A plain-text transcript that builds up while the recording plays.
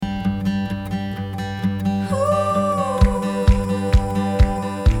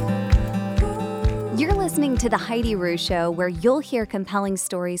to the Heidi Rue Show, where you'll hear compelling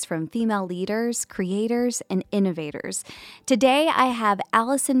stories from female leaders, creators, and innovators. Today, I have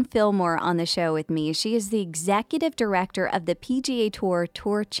Allison Fillmore on the show with me. She is the executive director of the PGA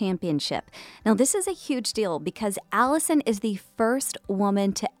Tour Championship. Now, this is a huge deal because Allison is the first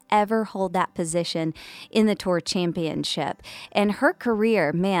woman to ever hold that position in the Tour Championship. And her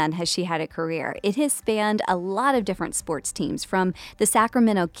career, man, has she had a career. It has spanned a lot of different sports teams, from the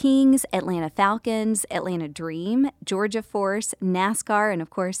Sacramento Kings, Atlanta Falcons, Atlanta Dream, Georgia Force, NASCAR, and of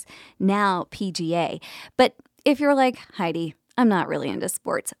course, now PGA. But if you're like, Heidi, I'm not really into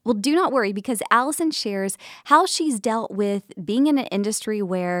sports. Well, do not worry, because Allison shares how she's dealt with being in an industry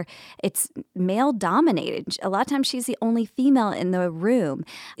where it's male-dominated. A lot of times she's the only female in the room.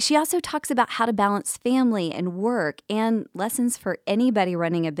 She also talks about how to balance family and work and lessons for anybody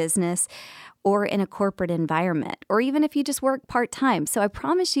running a business or in a corporate environment, or even if you just work part-time. So I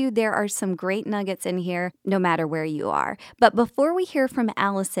promise you there are some great nuggets in here, no matter where you are. But before we hear from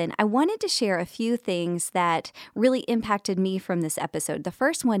Allison, I wanted to share a few things that really impacted me from this episode. The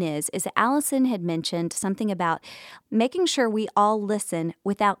first one is Allison had mentioned something about making sure we all listen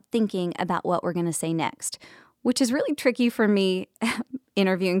without thinking about what we're going to say next, which is really tricky for me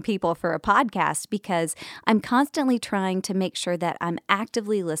interviewing people for a podcast, because I'm constantly trying to make sure that I'm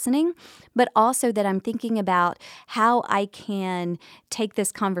actively listening, but also that I'm thinking about how I can take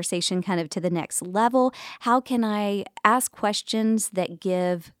this conversation kind of to the next level. How can I ask questions that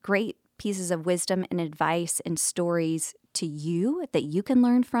give great pieces of wisdom and advice and stories to you that you can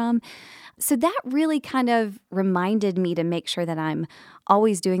learn from? So that really kind of reminded me to make sure that I'm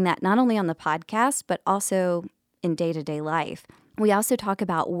always doing that, not only on the podcast, but also in day-to-day life. We also talk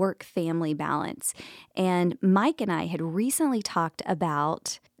about work-family balance. And Mike and I had recently talked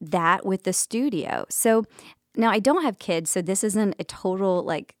about that with the studio. So now I don't have kids, so this isn't a total,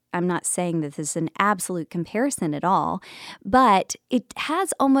 I'm not saying that this is an absolute comparison at all, but it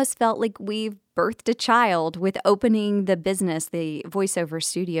has almost felt like we've birthed a child with opening the business, the voiceover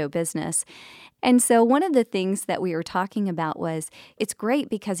studio business. And so one of the things that we were talking about was it's great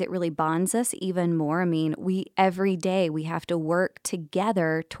because it really bonds us even more. I mean, every day we have to work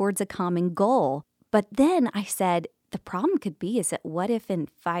together towards a common goal. But then I said, the problem could be is that what if in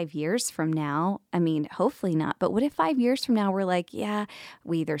 5 years from now, I mean, hopefully not, but what if 5 years from now we're like, yeah,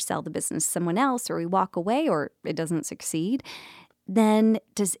 we either sell the business to someone else or we walk away or it doesn't succeed? Then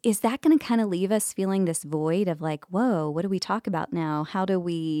is that going to kind of leave us feeling this void of like, whoa, what do we talk about now? How do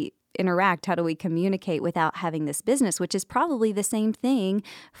we interact? How do we communicate without having this business, which is probably the same thing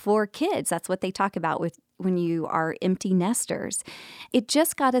for kids. That's what they talk about when you are empty nesters. It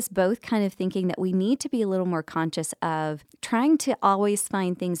just got us both kind of thinking that we need to be a little more conscious of trying to always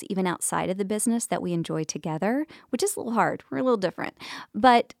find things even outside of the business that we enjoy together, which is a little hard. We're a little different.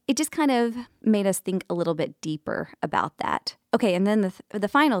 But it just kind of made us think a little bit deeper about that. Okay, and then the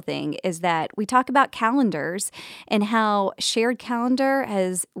final thing is that we talk about calendars and how shared calendar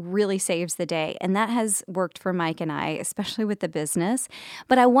really saves the day. And that has worked for Mike and I, especially with the business.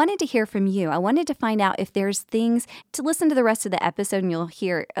 But I wanted to hear from you. I wanted to find out if there's things to listen to the rest of the episode, and you'll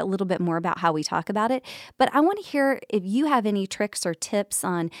hear a little bit more about how we talk about it. But I want to hear if you have any tricks or tips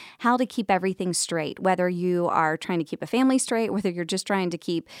on how to keep everything straight, whether you are trying to keep a family straight, whether you're just trying to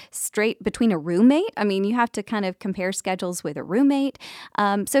keep straight between a roommate. I mean, you have to kind of compare schedules with a roommate.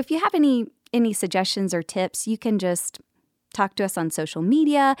 So if you have any suggestions or tips, you can just talk to us on social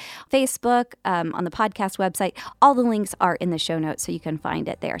media, Facebook, on the podcast website. All the links are in the show notes, so you can find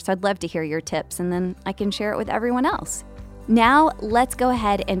it there. So I'd love to hear your tips, and then I can share it with everyone else. Now, let's go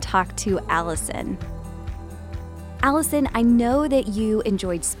ahead and talk to Allison. Allison, I know that you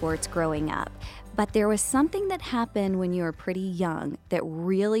enjoyed sports growing up, but there was something that happened when you were pretty young that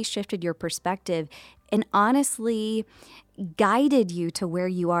really shifted your perspective and honestly guided you to where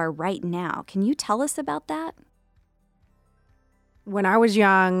you are right now. Can you tell us about that? When I was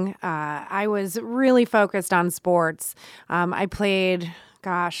young, I was really focused on sports. I played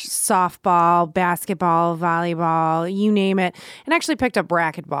softball, basketball, volleyball, you name it, and actually picked up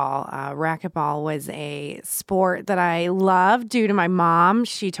racquetball. Racquetball was a sport that I loved due to my mom.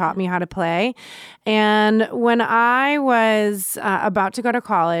 She taught me how to play. And when I was about to go to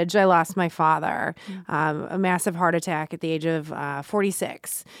college, I lost my father, a massive heart attack at the age of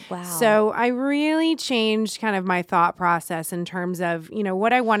 46. Wow. So I really changed kind of my thought process in terms of,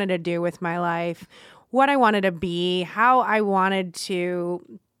 what I wanted to do with my life, what I wanted to be, how I wanted to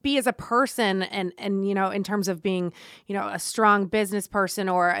be as a person and in terms of being, a strong business person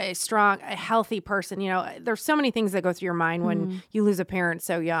or a healthy person. There's so many things that go through your mind when you lose a parent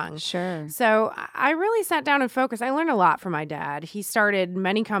so young. Sure. So I really sat down and focused. I learned a lot from my dad. He started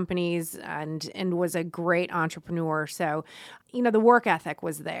many companies and was a great entrepreneur. So, the work ethic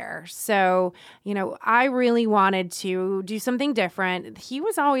was there. So, I really wanted to do something different. He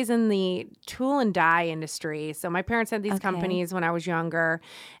was always in the tool and die industry. So my parents had these companies when I was younger.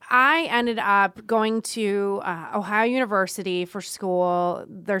 I ended up going to Ohio University for school.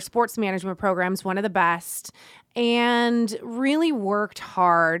 Their sports management program's one of the best. And really worked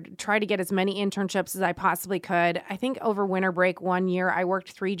hard, tried to get as many internships as I possibly could. I think over winter break one year, I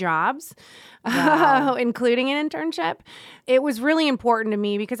worked 3 jobs, including an internship. It was really important to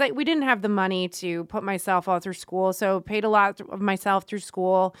me because we didn't have the money to put myself all through school. So paid a lot of myself through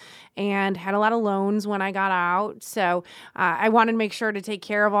school and had a lot of loans when I got out. So I wanted to make sure to take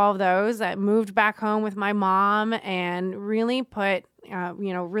care of all of those. I moved back home with my mom and really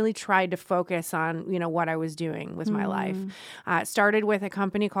really tried to focus on, what I was doing with my life. Started with a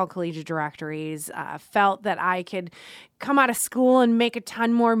company called Collegiate Directories, felt that I could come out of school and make a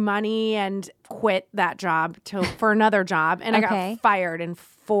ton more money and quit that job for another job. And I got fired in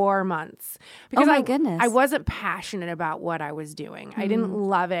 4 months because goodness. I wasn't passionate about what I was doing. I didn't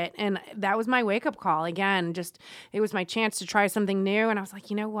love it. And that was my wake up call. Again, it was my chance to try something new. And I was like,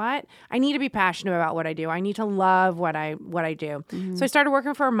 you know what? I need to be passionate about what I do. I need to love what I do. So I started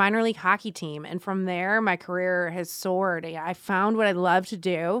working for a minor league hockey team. And from there, my career has soared. I found what I love to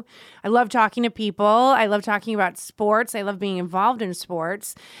do. I love talking to people. I love talking about sports. I love being involved in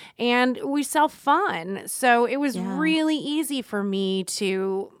sports. And we sell fun. So it was really easy for me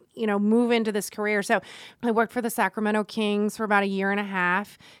to move into this career. So I worked for the Sacramento Kings for about 1.5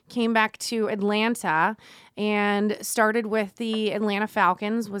 years, came back to Atlanta and started with the Atlanta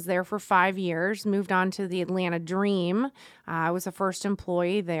Falcons, was there for 5 years, moved on to the Atlanta Dream. I was the first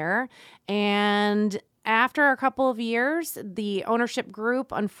employee there. And after a couple of years, the ownership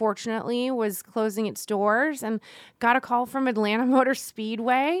group, unfortunately, was closing its doors and got a call from Atlanta Motor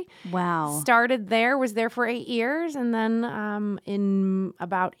Speedway. Wow. Started there, was there for 8 years. And then in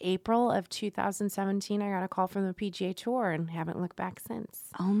about April of 2017, I got a call from the PGA Tour and haven't looked back since.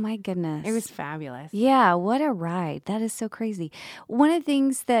 Oh, my goodness. It was fabulous. Yeah, what a ride. That is so crazy. One of the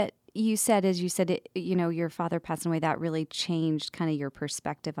things that you said, your father passed away, that really changed kind of your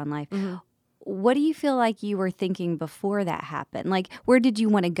perspective on life. What do you feel like you were thinking before that happened? Like, where did you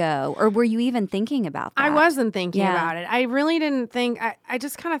want to go? Or were you even thinking about that? I wasn't thinking about it. I really didn't think. I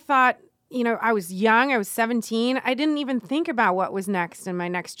just kind of thought, I was young. I was 17. I didn't even think about what was next in my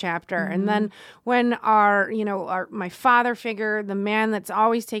next chapter. And then when my father figure, the man that's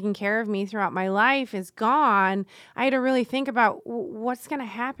always taken care of me throughout my life, is gone, I had to really think about what's going to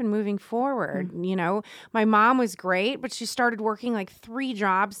happen moving forward. My mom was great, but she started working like 3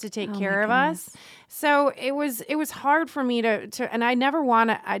 jobs to take care of us. So it was hard for me to and I'd never want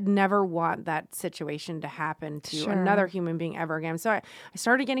that situation to happen to another human being ever again. So I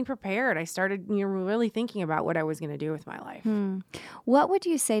started getting prepared. I started really thinking about what I was going to do with my life. What would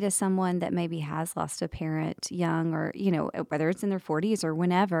you say to someone that maybe has lost a parent young or, whether it's in their 40s or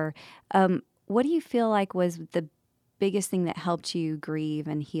whenever? What do you feel like was the biggest thing that helped you grieve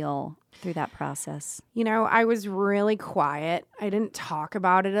and heal through that process? I was really quiet. I didn't talk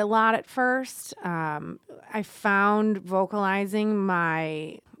about it a lot at first. I found vocalizing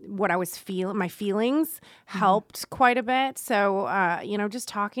my feelings helped quite a bit. So, just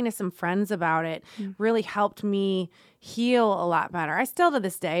talking to some friends about it really helped me heal a lot better. I still to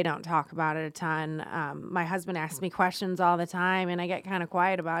this day don't talk about it a ton. My husband asks me questions all the time and I get kind of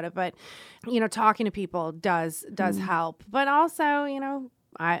quiet about it, but talking to people does help. But also,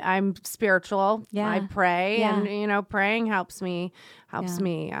 I'm spiritual. Yeah. I pray, Yeah. and praying helps me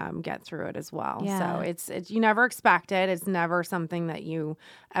get through it as well. So it's you never expect it. It's never something that you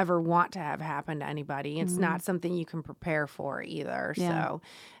ever want to have happen to anybody. It's not something you can prepare for either. Yeah. So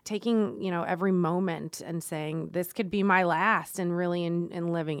taking every moment and saying this could be my last, and really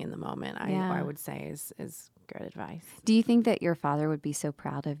in living in the moment, I would say is good advice. Do you think that your father would be so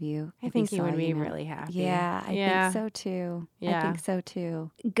proud of you? I think he would be really happy. Yeah, I think so too. Yeah. I think so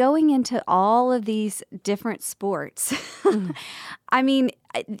too. Going into all of these different sports, I mean,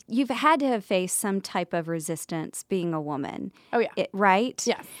 you've had to have faced some type of resistance being a woman. Oh, yeah. Right?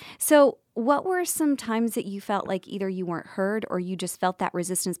 Yes. So what were some times that you felt like either you weren't heard or you just felt that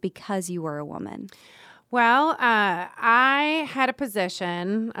resistance because you were a woman? Well, I had a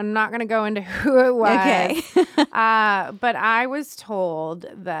position. I'm not going to go into who it was. Okay. But I was told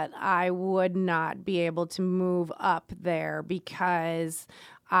that I would not be able to move up there because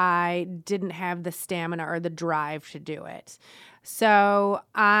I didn't have the stamina or the drive to do it. So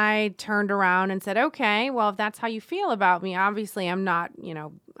I turned around and said, okay, well, if that's how you feel about me, obviously I'm not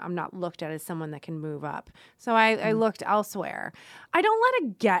looked at as someone that can move up. So I looked elsewhere. I don't let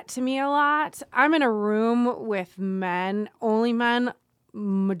it get to me a lot. I'm in a room with men, only men,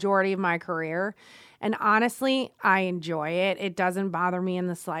 majority of my career. And honestly, I enjoy it. It doesn't bother me in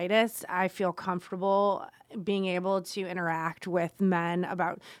the slightest. I feel comfortable being able to interact with men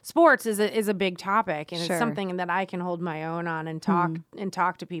about sports is a big topic, and Sure. it's something that I can hold my own on and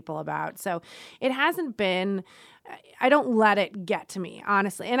talk to people about. So it hasn't been. I don't let it get to me,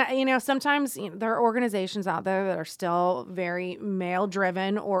 honestly. And sometimes there are organizations out there that are still very male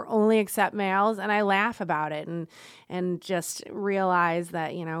driven or only accept males, and I laugh about it and just realize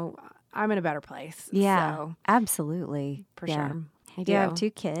that I'm in a better place. Yeah, So, absolutely. for Yeah. sure. I You have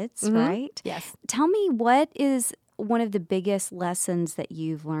 2 kids, right? Yes. Tell me, what is one of the biggest lessons that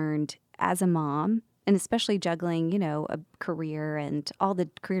you've learned as a mom, and especially juggling, a career and all the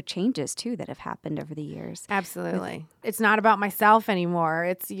career changes too that have happened over the years? Absolutely. It's not about myself anymore.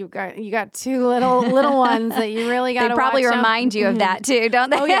 It's you got 2 little ones that you really got to They probably watch out. remind you of that too,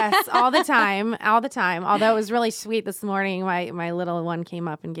 don't they? Oh yes, all the time. Although it was really sweet this morning, my little one came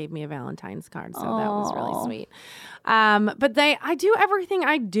up and gave me a Valentine's card, so that was really sweet. But I do everything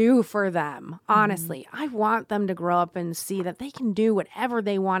I do for them. Honestly, I want them to grow up and see that they can do whatever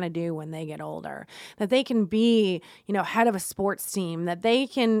they want to do when they get older. That they can be, head of a sports team. That they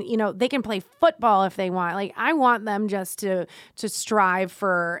can, they can play football if they want. Like, I want them just to strive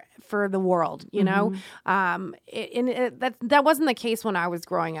for the world, that wasn't the case when I was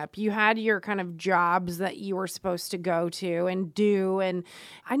growing up. You had your kind of jobs that you were supposed to go to and do, and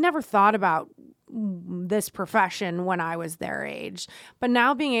I never thought about this profession when I was their age. But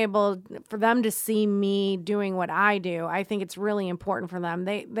now being able for them to see me doing what I do, I think it's really important for them.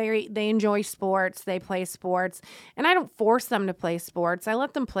 They enjoy sports, they play sports, and I don't force them to play sports. I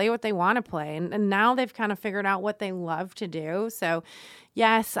let them play what they want to play. And now they've kind of figured out what they love to do. So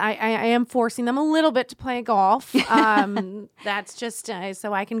yes, I am forcing them a little bit to play golf. That's just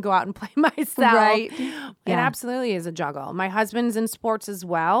so I can go out and play myself. Right. It absolutely is a juggle. My husband's in sports as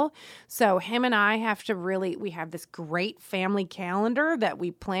well. So him and I have to we have this great family calendar that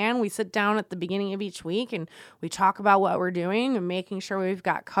we plan. We sit down at the beginning of each week and we talk about what we're doing and making sure we've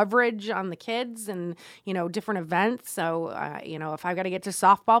got coverage on the kids and, different events. So, if I've got to get to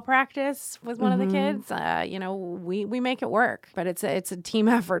softball practice with one of the kids, we make it work. But it's a team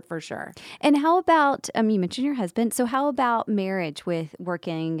effort for sure. And how about, you mentioned your husband, so how about marriage with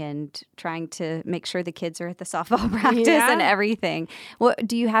working and trying to make sure the kids are at the softball practice and everything?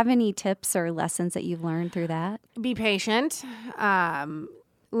 Do you have any tips or lessons that you've learned through that? Be patient.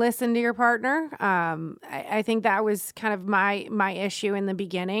 Listen to your partner. I think that was kind of my issue in the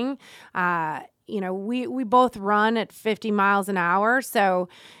beginning. We both run at 50 miles an hour. So,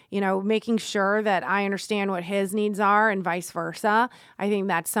 making sure that I understand what his needs are and vice versa. I think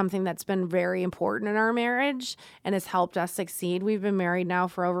that's something that's been very important in our marriage and has helped us succeed. We've been married now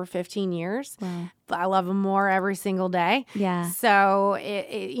for over 15 years. Wow. I love him more every single day. Yeah. So,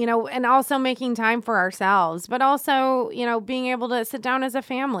 and also making time for ourselves, but also, being able to sit down as a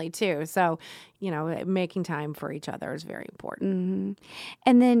family too. So, making time for each other is very important. Mm-hmm.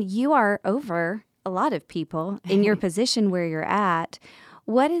 And then you are over a lot of people in your position where you're at.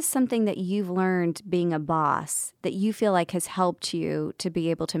 What is something that you've learned being a boss that you feel like has helped you to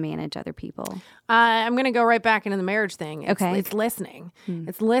be able to manage other people? I'm going to go right back into the marriage thing. It's listening.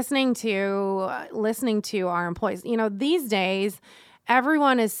 It's listening to our employees. These days,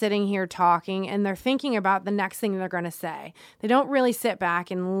 everyone is sitting here talking and they're thinking about the next thing they're going to say. They don't really sit back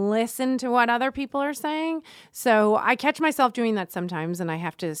and listen to what other people are saying. So I catch myself doing that sometimes, and I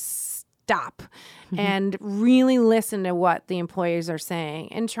have to stop and really listen to what the employees are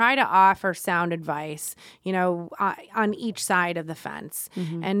saying and try to offer sound advice, on each side of the fence,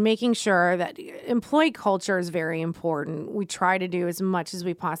 and making sure that employee culture is very important. We try to do as much as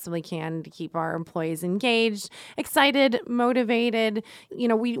we possibly can to keep our employees engaged, excited, motivated.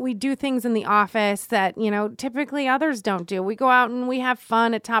 We do things in the office that, typically others don't do. We go out and we have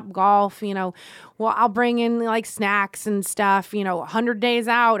fun at Top Golf, I'll bring in like snacks and stuff, 100 days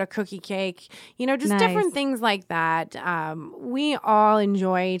out, a cookie cake, just different things like that. We all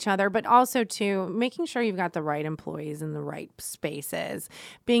enjoy each other, but also too making sure you've got the right employees in the right spaces,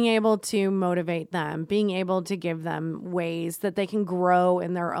 being able to motivate them, being able to give them ways that they can grow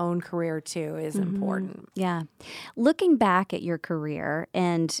in their own career too is important. Yeah. Looking back at your career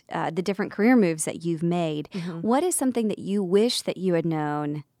and the different career moves that you've made, what is something that you wish that you had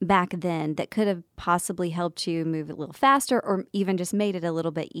known back then that could have possibly helped you move a little faster or even just made it a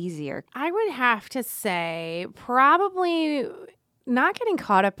little bit easier? I would have to say probably not getting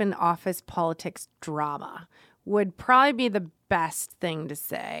caught up in office politics drama would probably be the best thing to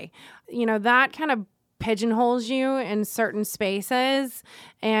say. You know, that kind of pigeonholes you in certain spaces,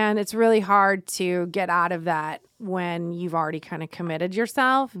 and it's really hard to get out of that when you've already kind of committed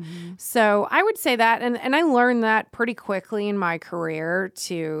yourself. So I would say that, and I learned that pretty quickly in my career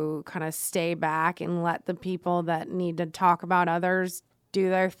to kind of stay back and let the people that need to talk about others do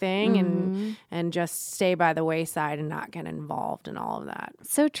their thing and just stay by the wayside and not get involved in all of that.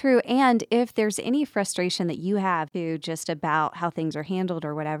 So true. And if there's any frustration that you have to just about how things are handled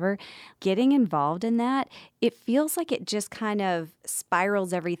or whatever, getting involved in that, it feels like it just kind of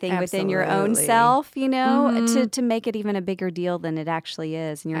spirals everything within your own self, you know, to make it even a bigger deal than it actually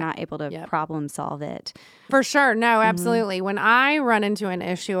is. And you're not able to problem solve it. For sure. No, absolutely. When I run into an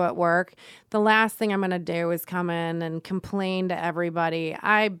issue at work, the last thing I'm going to do is come in and complain to everybody.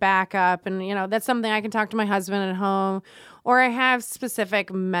 I back up and, you know, that's something I can talk to my husband at home, or I have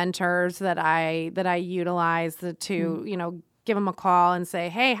specific mentors that I utilize to, you know, give them a call and say,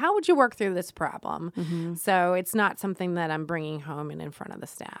 hey, how would you work through this problem? So it's not something that I'm bringing home and in front of the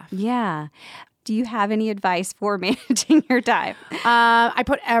staff. Yeah. Do you have any advice for managing your time? I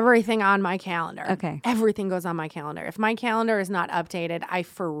put everything on my calendar. Okay. Everything goes on my calendar. If my calendar is not updated, I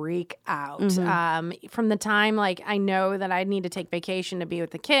freak out. From the time, like, I know that I need to take vacation to be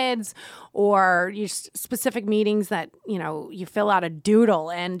with the kids, or specific meetings that, you know, you fill out a doodle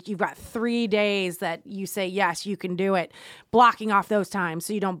and you've got 3 days that you say, yes, you can do it, blocking off those times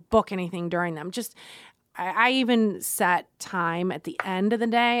so you don't book anything during them. I even set time at the end of the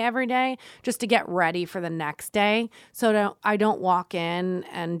day every day just to get ready for the next day, so I don't walk in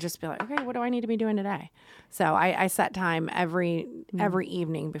and just be like, okay, what do I need to be doing today? So I set time every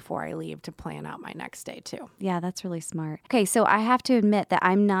evening before I leave to plan out my next day too. Yeah, that's really smart. Okay, so I have to admit that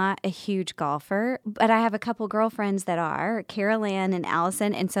I'm not a huge golfer, but I have a couple girlfriends that are, Carol Ann and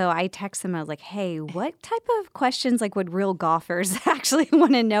Allison, and so I text them. I was like, hey, what type of questions like would real golfers actually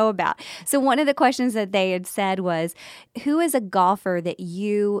want to know about? So one of the questions that they had said was, who is a golfer that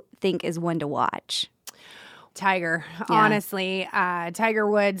you think is one to watch? Tiger, honestly. Tiger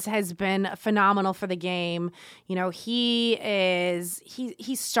Woods has been phenomenal for the game. You know, he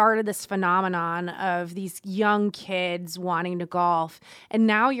started this phenomenon of these young kids wanting to golf, and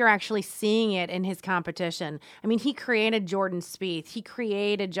now you're actually seeing it in his competition. I mean, he created Jordan Spieth, he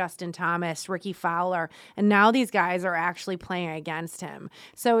created Justin Thomas, Ricky Fowler, and now these guys are actually playing against him.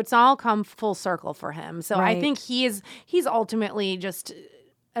 So it's all come full circle for him. So I think he's ultimately just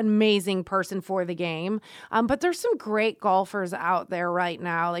amazing person for the game. But there's some great golfers out there right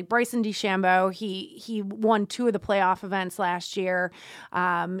now, like Bryson DeChambeau. He won 2 of the playoff events last year.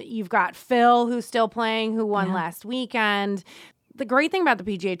 You've got Phil, who's still playing, who won last weekend. The great thing about the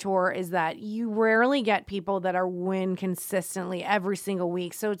PGA Tour is that you rarely get people that are win consistently every single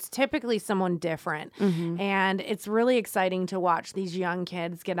week. So it's typically someone different. And it's really exciting to watch these young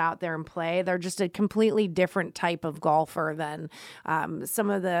kids get out there and play. They're just a completely different type of golfer than some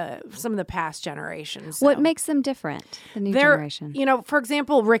of the past generations. So What makes them different, the new generation? You know, for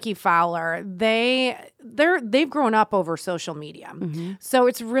example, Ricky Fowler, they've grown up over social media. So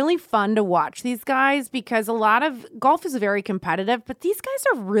it's really fun to watch these guys because a lot of golf is very competitive, but these guys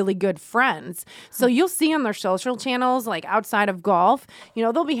are really good friends. So you'll see on their social channels, like outside of golf, you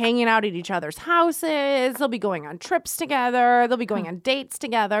know, they'll be hanging out at each other's houses. They'll be going on trips together. They'll be going on dates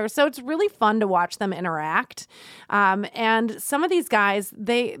together. So it's really fun to watch them interact. And some of these guys,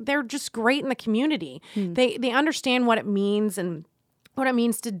 they're just great in the community. They understand what it means and what it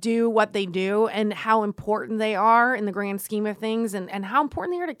means to do what they do and how important they are in the grand scheme of things and how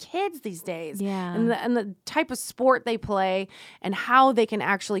important they are to kids these days. And the type of sport they play and how they can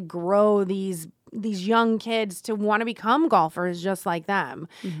actually grow these young kids to want to become golfers just like them.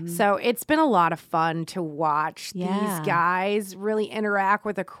 So it's been a lot of fun to watch these guys really interact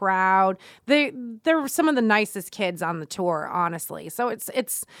with a crowd. They're some of the nicest kids on the tour, honestly. So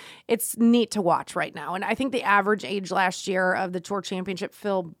it's neat to watch right now. And I think the average age last year of the Tour Championship,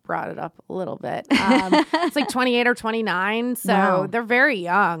 Phil brought it up a little bit. It's like 28 or 29. So they're very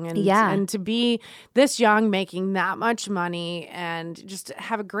young. And to be this young, making that much money and just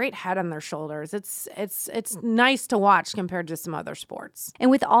have a great head on their shoulders, it's nice to watch compared to some other sports. And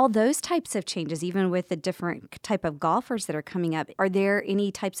with all those types of changes, even with the different type of golfers that are coming up, are there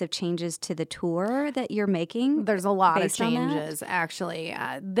any types of changes to the tour that you're making? There's a lot of changes, actually.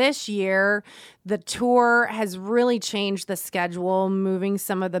 This year, the tour has really changed the schedule, moving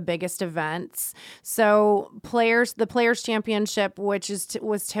some of the biggest events. So the Players Championship, which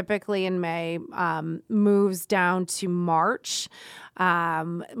was typically in May, moves down to March.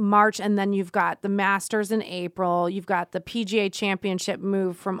 And then you've got the Masters in April. You've got the PGA Championship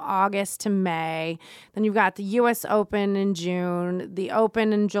move from August to May. Then you've got the U.S. Open in June, the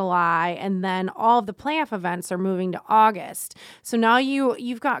Open in July, and then all of the playoff events are moving to August. So now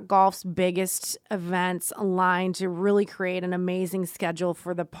you've got golf's biggest events aligned to really create an amazing schedule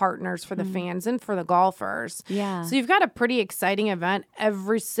for the partners, for the fans, and for the golfers. Yeah. So you've got a pretty exciting event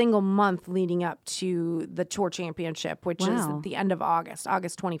every single month leading up to the Tour Championship, which is at the end of August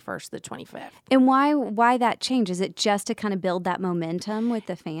 21st to the 25th. And why that change? Is it just to kind of build that momentum with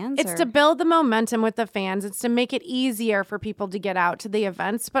the fans? It's to build the momentum with the fans. It's to make it easier for people to get out to the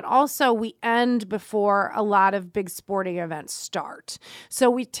events, but also we end before a lot of big sporting events start. So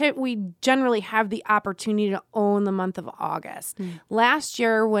we generally have the opportunity to own the month of August. Last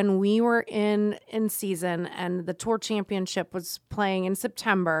year when we were in season and the Tour Championship was playing in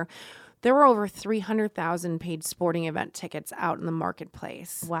September, there were over 300,000 paid sporting event tickets out in the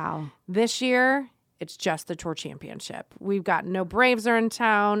marketplace. Wow. This year, it's just the Tour Championship. We've got no Braves are in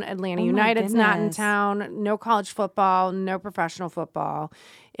town. Atlanta United's not in town. No college football. No professional football.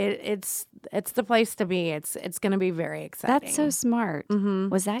 It's the place to be. It's going to be very exciting. That's so smart. Mm-hmm.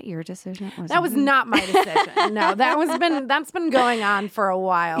 Was that your decision? That was not my decision. No, that's been going on for a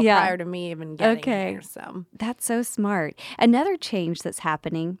while prior to me even getting here. So that's so smart. Another change that's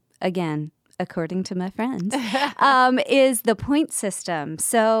happening, again, according to my friends, is the point system.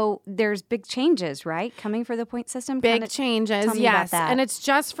 So there's big changes, right? Coming for the point system? Big changes, tell me yes. about that. And it's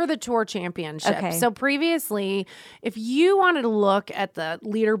just for the Tour Championship. Okay. So previously, if you wanted to look at the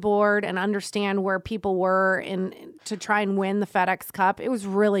leaderboard and understand where people were to try and win the FedEx Cup, it was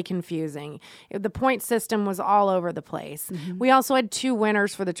really confusing. The point system was all over the place. Mm-hmm. We also had 2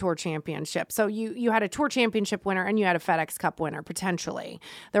 winners for the Tour Championship. So you had a Tour Championship winner and you had a FedEx Cup winner, potentially.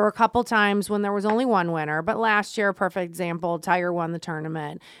 There were a couple times when there was only one winner, but last year, a perfect example, Tiger won the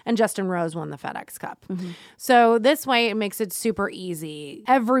tournament and Justin Rose won the FedEx Cup. Mm-hmm. So this way, it makes it super easy.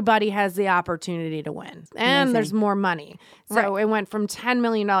 Everybody has the opportunity to win, and there's more money. So it went from $10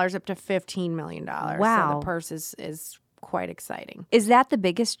 million up to $15 million. Wow. So the purse is quite exciting. Is that the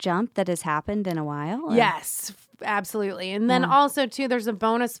biggest jump that has happened in a while? Or? Yes. Absolutely. And then also, too, there's a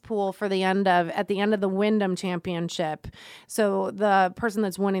bonus pool at the end of the Wyndham Championship. So the person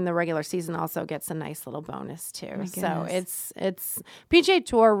that's winning the regular season also gets a nice little bonus, too. So it's PGA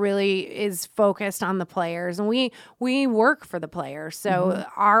Tour really is focused on the players, and we work for the players. So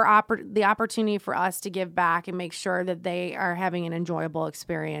the opportunity for us to give back and make sure that they are having an enjoyable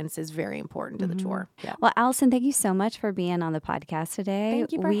experience is very important to the tour. Yeah. Well, Allison, thank you so much for being on the podcast today.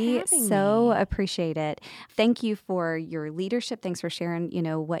 Thank you for having me. Appreciate it. Thank you for your leadership. Thanks for sharing,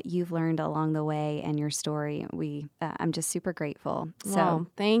 what you've learned along the way and your story. I'm just super grateful. So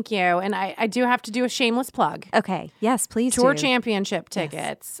thank you. And I do have to do a shameless plug. Okay. Yes, please Tour Championship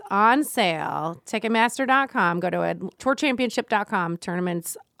tickets on sale. Ticketmaster.com. Go to tourchampionship.com.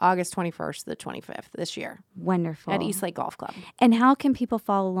 Tournaments August 21st to the 25th this year. Wonderful. At East Lake Golf Club. And how can people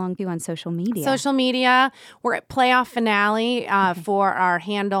follow along with you on social media? Social media, we're at Playoff Finale for our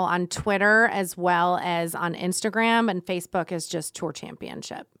handle on Twitter as well as on Instagram, and Facebook is just Tour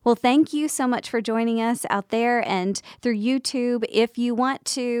Championship. Well, thank you so much for joining us out there and through YouTube. If you want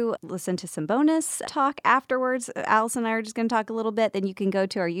to listen to some bonus talk afterwards, Allison and I are just going to talk a little bit, then you can go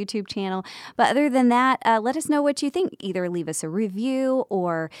to our YouTube channel. But other than that, let us know what you think. Either leave us a review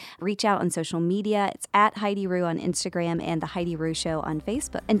or reach out on social media. It's at Heidi Rue on Instagram and The Heidi Rue Show on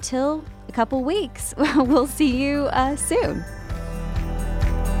Facebook. Until a couple weeks, we'll see you soon.